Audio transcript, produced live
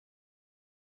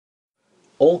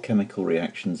All chemical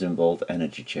reactions involve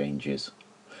energy changes.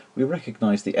 We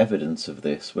recognise the evidence of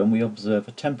this when we observe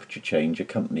a temperature change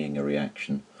accompanying a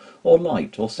reaction, or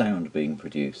light or sound being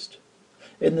produced.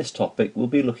 In this topic we'll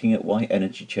be looking at why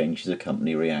energy changes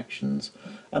accompany reactions,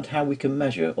 and how we can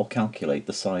measure or calculate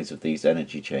the size of these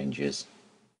energy changes.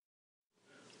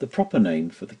 The proper name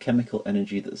for the chemical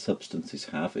energy that substances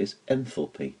have is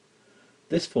enthalpy.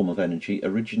 This form of energy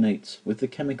originates with the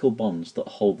chemical bonds that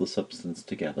hold the substance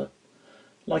together.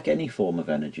 Like any form of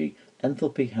energy,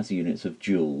 enthalpy has units of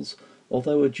joules,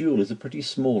 although a joule is a pretty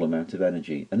small amount of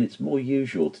energy, and it's more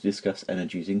usual to discuss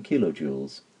energies in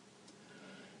kilojoules.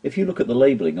 If you look at the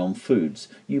labelling on foods,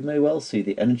 you may well see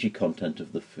the energy content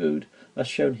of the food, as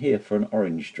shown here for an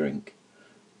orange drink.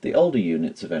 The older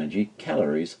units of energy,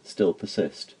 calories, still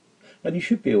persist. And you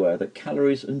should be aware that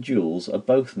calories and joules are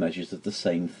both measures of the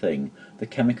same thing, the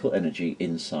chemical energy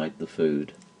inside the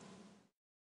food.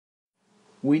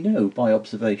 We know by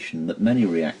observation that many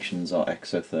reactions are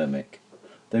exothermic.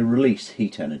 They release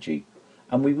heat energy,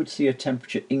 and we would see a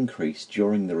temperature increase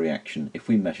during the reaction if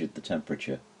we measured the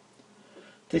temperature.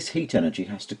 This heat energy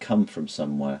has to come from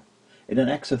somewhere. In an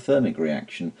exothermic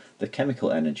reaction, the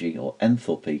chemical energy, or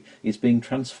enthalpy, is being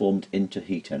transformed into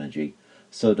heat energy,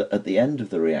 so that at the end of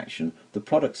the reaction the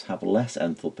products have less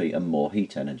enthalpy and more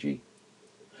heat energy.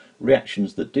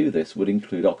 Reactions that do this would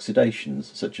include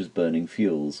oxidations, such as burning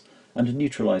fuels, and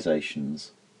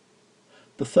neutralizations.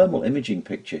 The thermal imaging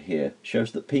picture here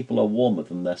shows that people are warmer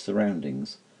than their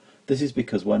surroundings. This is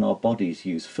because when our bodies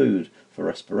use food for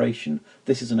respiration,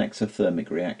 this is an exothermic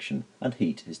reaction, and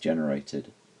heat is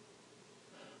generated.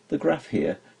 The graph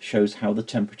here shows how the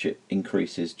temperature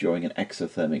increases during an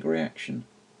exothermic reaction.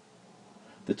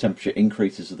 The temperature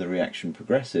increases as the reaction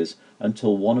progresses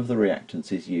until one of the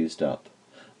reactants is used up.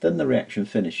 Then the reaction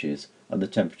finishes and the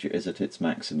temperature is at its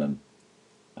maximum.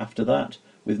 After that,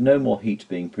 with no more heat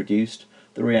being produced,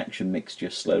 the reaction mixture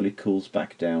slowly cools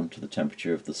back down to the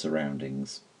temperature of the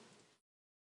surroundings.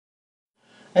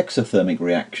 Exothermic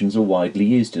reactions are widely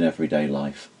used in everyday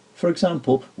life. For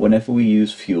example, whenever we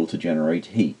use fuel to generate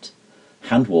heat.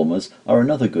 Hand warmers are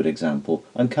another good example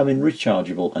and come in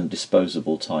rechargeable and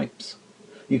disposable types.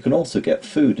 You can also get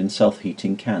food in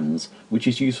self-heating cans, which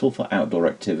is useful for outdoor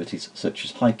activities such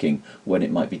as hiking when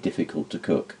it might be difficult to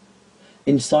cook.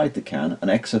 Inside the can, an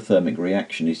exothermic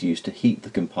reaction is used to heat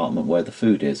the compartment where the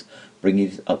food is, bringing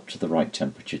it up to the right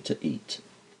temperature to eat.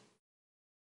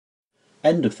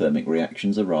 Endothermic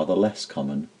reactions are rather less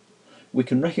common. We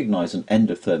can recognise an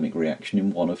endothermic reaction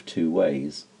in one of two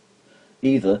ways.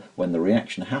 Either when the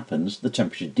reaction happens, the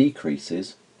temperature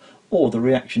decreases, or the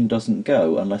reaction doesn't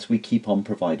go unless we keep on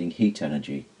providing heat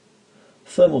energy.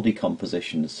 Thermal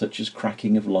decompositions such as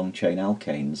cracking of long-chain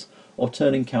alkanes or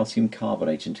turning calcium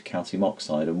carbonate into calcium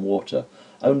oxide and water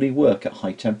only work at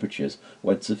high temperatures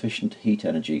when sufficient heat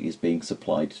energy is being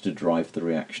supplied to drive the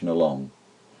reaction along.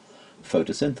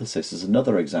 Photosynthesis is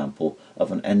another example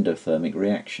of an endothermic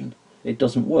reaction. It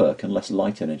doesn't work unless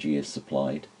light energy is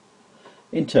supplied.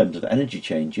 In terms of energy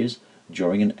changes,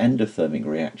 during an endothermic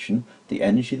reaction, the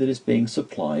energy that is being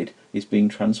supplied is being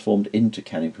transformed into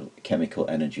chemical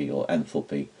energy, or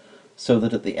enthalpy, so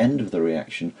that at the end of the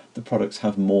reaction the products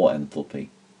have more enthalpy.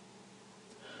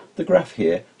 The graph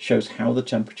here shows how the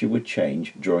temperature would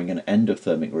change during an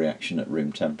endothermic reaction at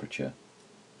room temperature.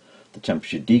 The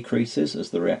temperature decreases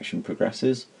as the reaction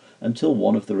progresses until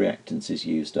one of the reactants is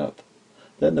used up.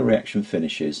 Then the reaction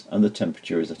finishes and the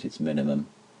temperature is at its minimum.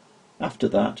 After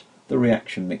that, the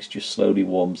reaction mixture slowly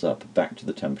warms up back to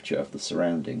the temperature of the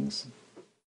surroundings.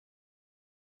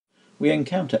 We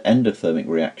encounter endothermic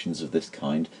reactions of this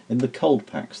kind in the cold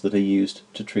packs that are used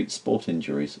to treat sport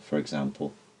injuries, for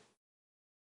example.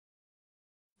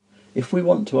 If we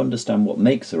want to understand what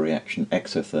makes a reaction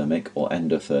exothermic or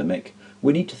endothermic,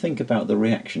 we need to think about the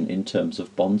reaction in terms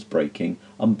of bonds breaking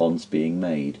and bonds being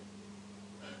made.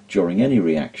 During any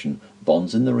reaction,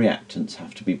 bonds in the reactants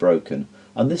have to be broken,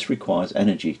 and this requires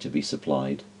energy to be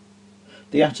supplied.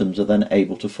 The atoms are then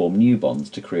able to form new bonds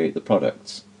to create the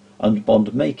products, and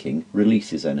bond making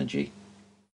releases energy.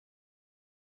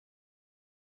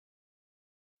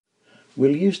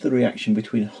 We'll use the reaction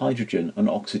between hydrogen and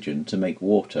oxygen to make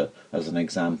water as an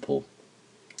example.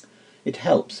 It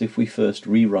helps if we first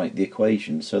rewrite the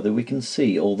equation so that we can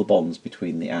see all the bonds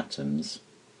between the atoms.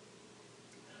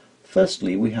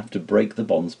 Firstly, we have to break the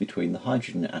bonds between the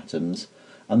hydrogen atoms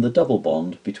and the double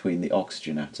bond between the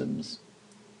oxygen atoms.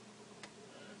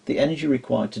 The energy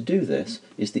required to do this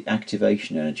is the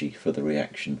activation energy for the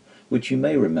reaction, which you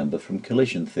may remember from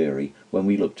collision theory when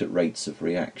we looked at rates of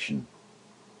reaction.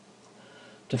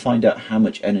 To find out how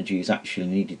much energy is actually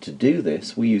needed to do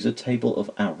this, we use a table of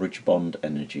average bond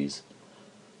energies.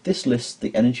 This lists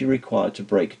the energy required to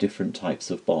break different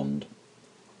types of bond.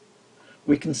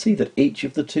 We can see that each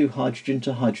of the two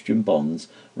hydrogen-to-hydrogen bonds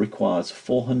requires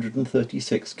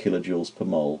 436 kilojoules per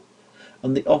mole,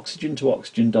 and the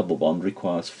oxygen-to-oxygen double bond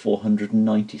requires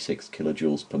 496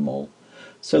 kilojoules per mole,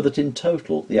 so that in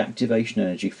total the activation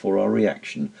energy for our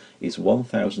reaction is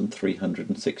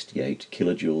 1368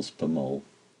 kilojoules per mole.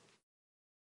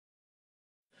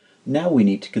 Now we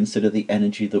need to consider the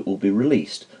energy that will be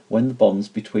released when the bonds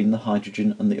between the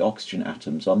hydrogen and the oxygen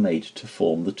atoms are made to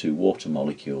form the two water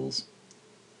molecules.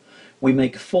 We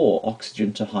make 4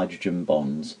 oxygen to hydrogen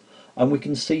bonds, and we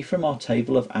can see from our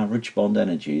table of average bond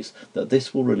energies that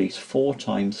this will release 4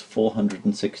 times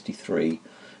 463,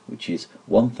 which is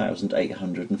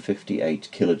 1858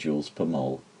 kilojoules per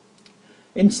mole.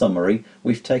 In summary,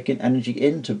 we've taken energy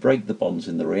in to break the bonds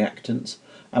in the reactants,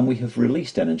 and we have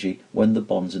released energy when the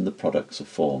bonds in the products are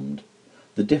formed.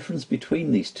 The difference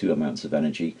between these two amounts of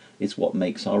energy is what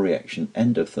makes our reaction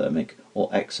endothermic or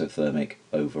exothermic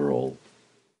overall.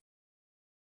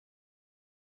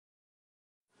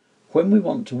 When we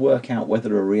want to work out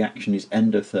whether a reaction is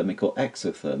endothermic or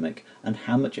exothermic and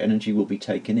how much energy will be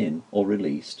taken in or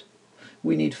released,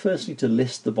 we need firstly to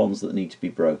list the bonds that need to be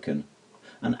broken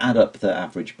and add up their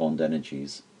average bond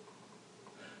energies.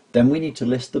 Then we need to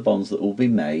list the bonds that will be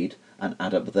made and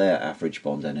add up their average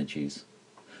bond energies.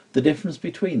 The difference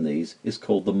between these is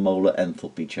called the molar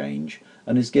enthalpy change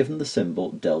and is given the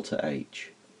symbol delta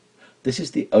H. This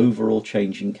is the overall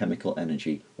change in chemical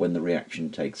energy when the reaction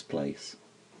takes place.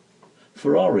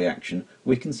 For our reaction,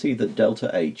 we can see that delta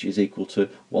H is equal to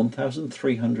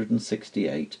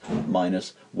 1368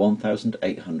 minus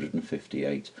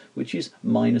 1858, which is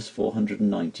minus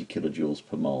 490 kilojoules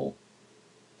per mole.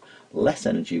 Less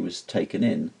energy was taken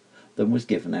in than was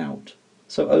given out,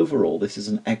 so overall this is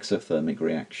an exothermic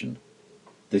reaction.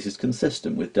 This is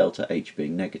consistent with delta H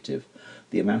being negative.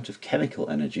 The amount of chemical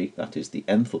energy, that is the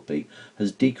enthalpy,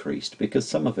 has decreased because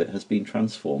some of it has been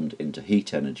transformed into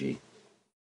heat energy.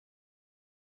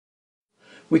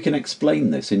 We can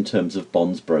explain this in terms of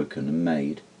bonds broken and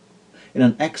made. In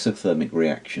an exothermic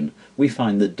reaction, we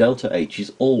find that delta H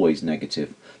is always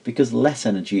negative because less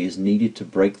energy is needed to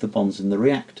break the bonds in the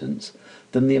reactants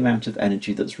than the amount of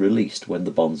energy that's released when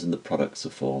the bonds in the products are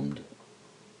formed.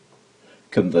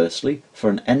 Conversely, for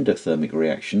an endothermic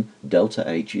reaction, delta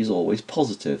H is always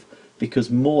positive because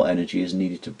more energy is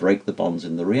needed to break the bonds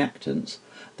in the reactants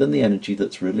than the energy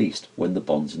that's released when the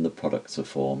bonds in the products are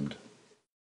formed.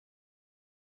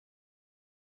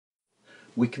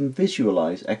 We can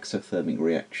visualize exothermic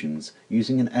reactions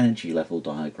using an energy level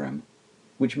diagram,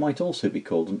 which might also be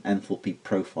called an enthalpy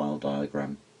profile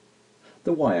diagram.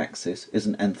 The y-axis is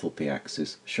an enthalpy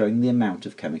axis showing the amount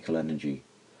of chemical energy.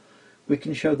 We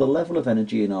can show the level of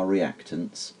energy in our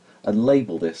reactants and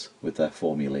label this with their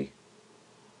formulae.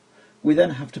 We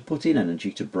then have to put in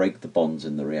energy to break the bonds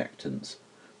in the reactants,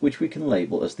 which we can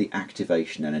label as the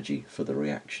activation energy for the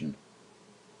reaction.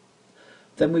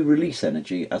 Then we release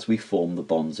energy as we form the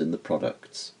bonds in the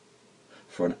products.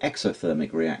 For an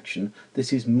exothermic reaction,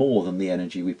 this is more than the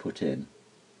energy we put in.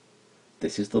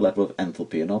 This is the level of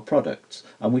enthalpy in our products,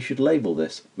 and we should label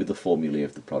this with the formulae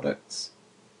of the products.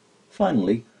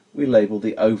 Finally, we label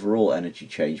the overall energy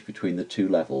change between the two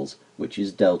levels, which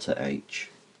is delta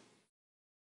H.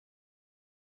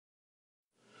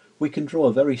 We can draw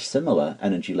a very similar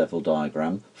energy level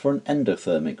diagram for an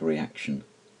endothermic reaction.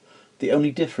 The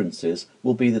only differences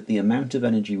will be that the amount of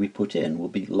energy we put in will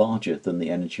be larger than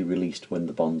the energy released when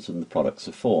the bonds and the products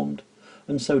are formed,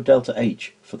 and so delta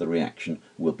H for the reaction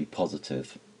will be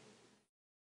positive.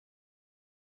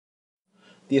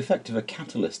 The effect of a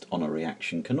catalyst on a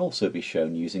reaction can also be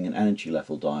shown using an energy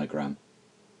level diagram.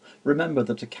 Remember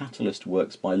that a catalyst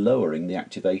works by lowering the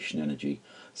activation energy,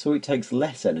 so it takes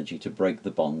less energy to break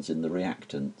the bonds in the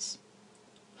reactants.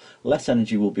 Less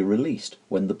energy will be released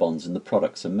when the bonds in the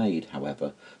products are made,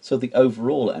 however, so the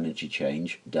overall energy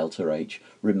change, delta H,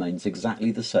 remains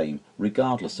exactly the same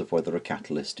regardless of whether a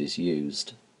catalyst is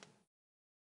used.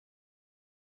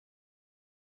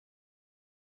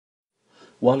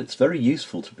 While it's very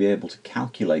useful to be able to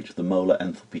calculate the molar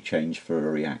enthalpy change for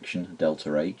a reaction,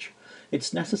 delta H,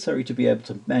 it's necessary to be able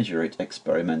to measure it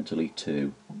experimentally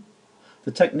too.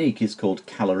 The technique is called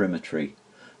calorimetry,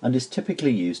 and is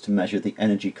typically used to measure the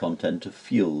energy content of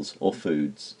fuels or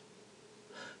foods.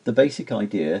 The basic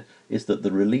idea is that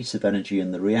the release of energy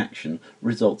in the reaction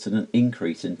results in an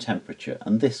increase in temperature,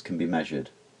 and this can be measured.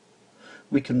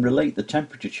 We can relate the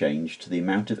temperature change to the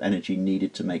amount of energy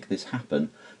needed to make this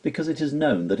happen because it is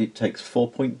known that it takes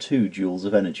 4.2 joules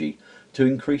of energy to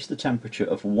increase the temperature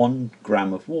of 1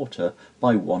 gram of water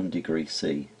by 1 degree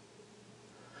C.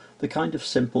 The kind of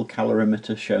simple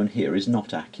calorimeter shown here is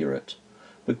not accurate,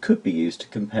 but could be used to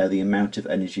compare the amount of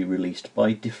energy released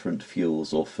by different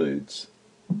fuels or foods.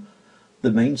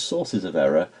 The main sources of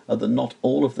error are that not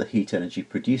all of the heat energy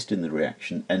produced in the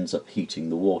reaction ends up heating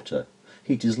the water.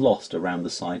 Heat is lost around the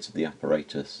sides of the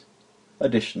apparatus.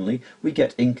 Additionally, we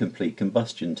get incomplete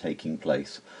combustion taking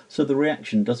place, so the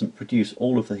reaction doesn't produce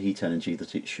all of the heat energy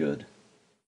that it should.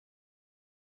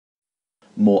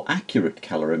 More accurate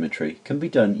calorimetry can be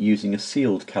done using a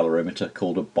sealed calorimeter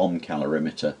called a bomb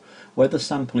calorimeter, where the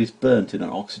sample is burnt in an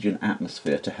oxygen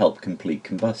atmosphere to help complete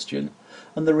combustion,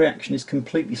 and the reaction is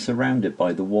completely surrounded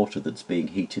by the water that's being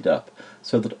heated up,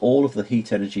 so that all of the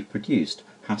heat energy produced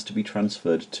has to be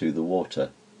transferred to the water.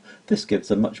 This gives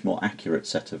a much more accurate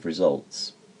set of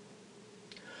results.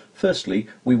 Firstly,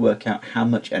 we work out how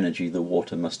much energy the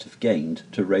water must have gained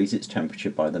to raise its temperature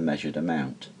by the measured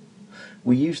amount.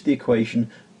 We use the equation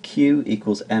Q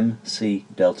equals mc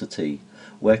delta T,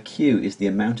 where Q is the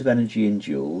amount of energy in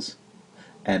joules,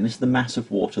 m is the mass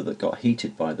of water that got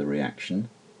heated by the reaction,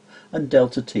 and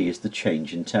delta T is the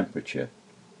change in temperature.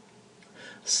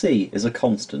 C is a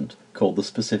constant called the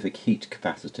specific heat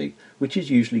capacity, which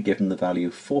is usually given the value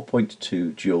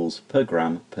 4.2 joules per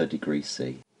gram per degree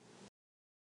C.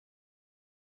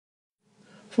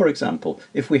 For example,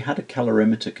 if we had a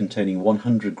calorimeter containing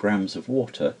 100 grams of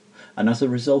water, and as a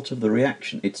result of the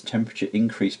reaction its temperature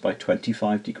increased by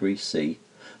 25 degrees C,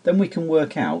 then we can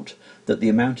work out that the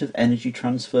amount of energy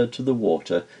transferred to the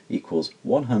water equals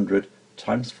 100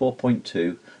 times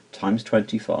 4.2 times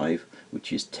 25,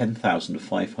 which is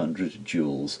 10,500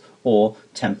 joules, or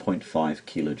 10.5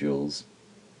 kilojoules.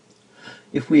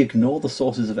 If we ignore the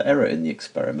sources of error in the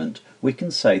experiment, we can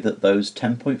say that those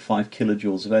 10.5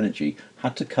 kilojoules of energy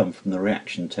had to come from the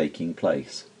reaction taking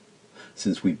place.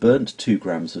 Since we burnt 2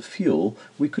 grams of fuel,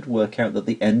 we could work out that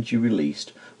the energy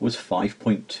released was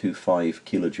 5.25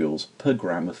 kilojoules per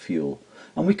gram of fuel,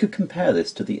 and we could compare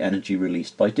this to the energy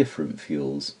released by different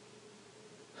fuels.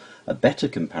 A better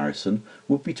comparison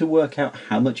would be to work out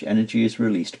how much energy is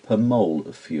released per mole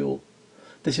of fuel.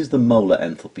 This is the molar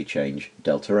enthalpy change,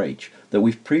 delta H, that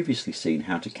we've previously seen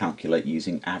how to calculate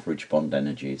using average bond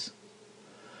energies.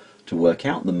 To work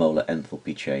out the molar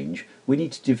enthalpy change, we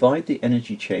need to divide the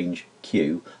energy change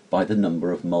Q by the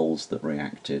number of moles that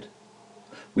reacted.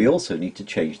 We also need to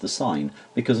change the sign,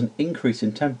 because an increase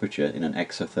in temperature in an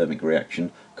exothermic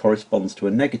reaction corresponds to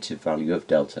a negative value of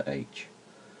delta H.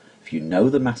 If you know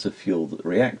the mass of fuel that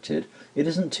reacted, it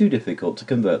isn't too difficult to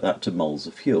convert that to moles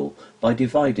of fuel by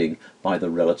dividing by the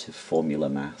relative formula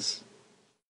mass.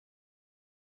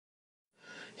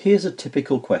 Here's a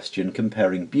typical question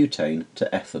comparing butane to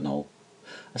ethanol.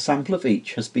 A sample of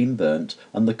each has been burnt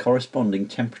and the corresponding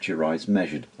temperature rise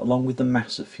measured along with the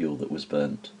mass of fuel that was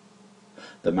burnt.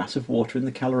 The mass of water in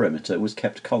the calorimeter was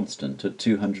kept constant at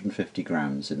 250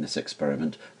 grams in this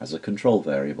experiment as a control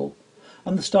variable,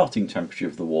 and the starting temperature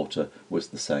of the water was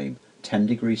the same, 10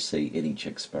 degrees C in each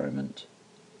experiment.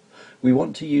 We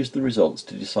want to use the results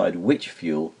to decide which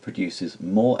fuel produces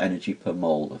more energy per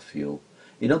mole of fuel.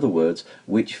 In other words,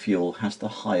 which fuel has the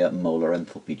higher molar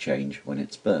enthalpy change when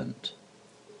it's burnt.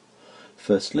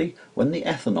 Firstly, when the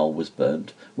ethanol was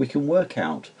burnt, we can work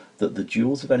out that the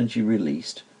joules of energy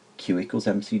released, Q equals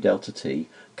mc delta T,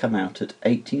 come out at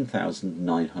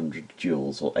 18,900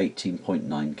 joules, or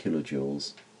 18.9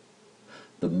 kilojoules.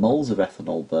 The moles of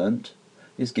ethanol burnt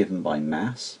is given by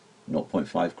mass,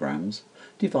 0.5 grams,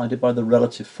 divided by the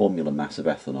relative formula mass of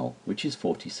ethanol, which is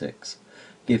 46,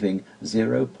 giving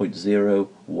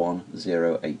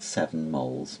 0.01087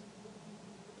 moles.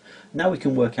 Now we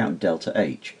can work out delta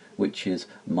H, which is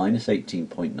minus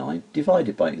 18.9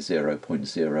 divided by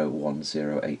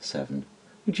 0.01087,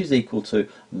 which is equal to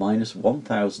minus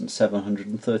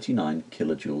 1,739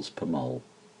 kilojoules per mole.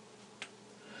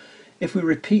 If we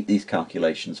repeat these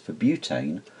calculations for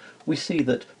butane, we see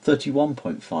that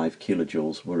 31.5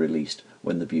 kilojoules were released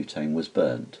when the butane was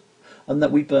burnt, and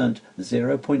that we burnt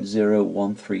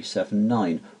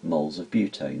 0.01379 moles of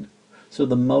butane, so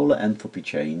the molar enthalpy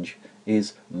change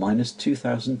is minus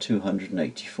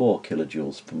 2,284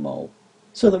 kilojoules per mole,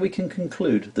 so that we can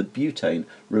conclude that butane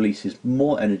releases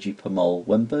more energy per mole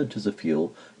when burnt as a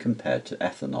fuel compared to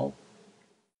ethanol.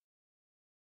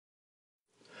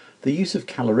 The use of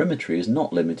calorimetry is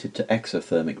not limited to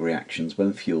exothermic reactions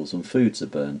when fuels and foods are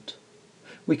burnt.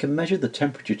 We can measure the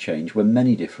temperature change when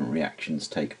many different reactions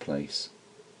take place.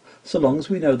 So long as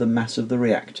we know the mass of the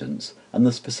reactants and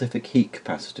the specific heat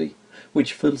capacity,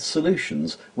 which for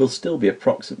solutions will still be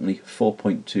approximately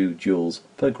 4.2 joules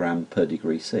per gram per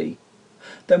degree C,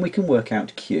 then we can work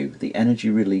out Q, the energy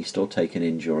released or taken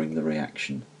in during the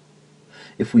reaction.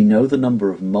 If we know the number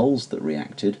of moles that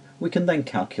reacted, we can then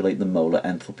calculate the molar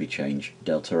enthalpy change,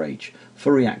 delta H,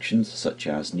 for reactions such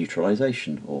as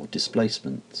neutralization or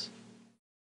displacements.